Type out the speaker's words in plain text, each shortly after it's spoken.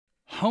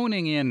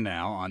honing in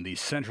now on the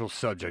central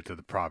subject of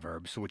the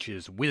Proverbs, which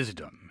is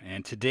wisdom.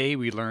 And today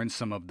we learn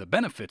some of the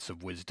benefits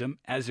of wisdom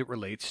as it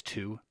relates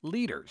to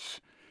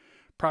leaders.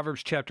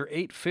 Proverbs chapter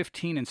 8,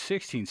 15, and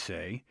 16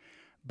 say,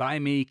 "By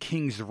me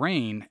kings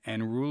reign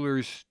and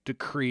rulers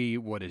decree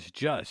what is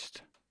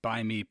just.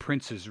 By me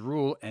princes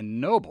rule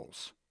and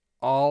nobles,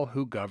 all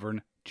who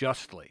govern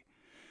justly."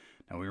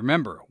 Now we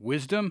remember,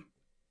 wisdom,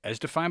 as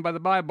defined by the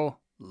Bible,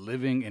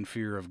 living in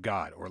fear of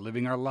God, or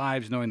living our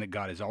lives knowing that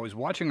God is always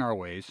watching our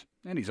ways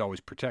and He's always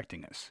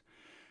protecting us.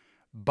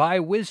 By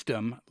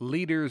wisdom,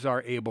 leaders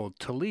are able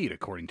to lead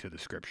according to the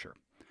Scripture.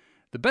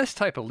 The best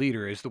type of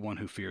leader is the one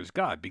who fears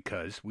God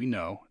because we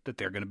know that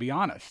they're going to be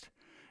honest.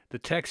 The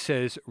text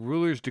says,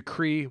 "Rulers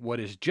decree what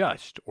is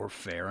just or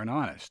fair and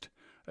honest."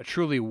 A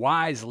truly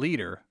wise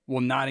leader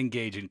will not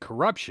engage in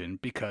corruption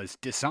because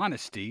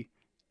dishonesty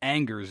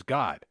angers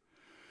God.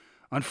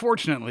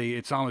 Unfortunately,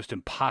 it's almost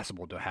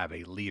impossible to have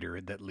a leader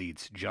that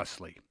leads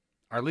justly.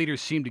 Our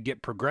leaders seem to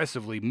get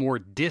progressively more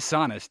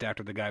dishonest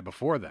after the guy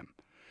before them,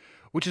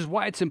 which is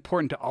why it's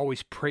important to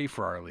always pray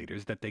for our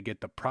leaders that they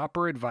get the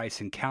proper advice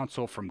and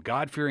counsel from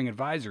God-fearing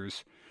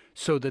advisors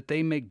so that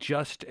they make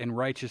just and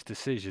righteous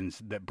decisions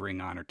that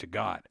bring honor to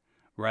God,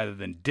 rather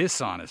than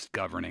dishonest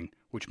governing,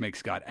 which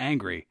makes God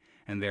angry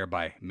and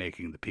thereby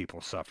making the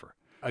people suffer.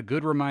 A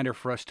good reminder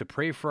for us to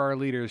pray for our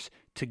leaders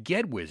to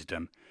get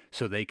wisdom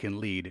so they can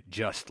lead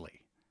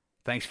justly.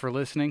 Thanks for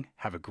listening.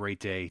 Have a great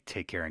day.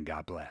 Take care and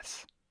God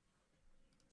bless.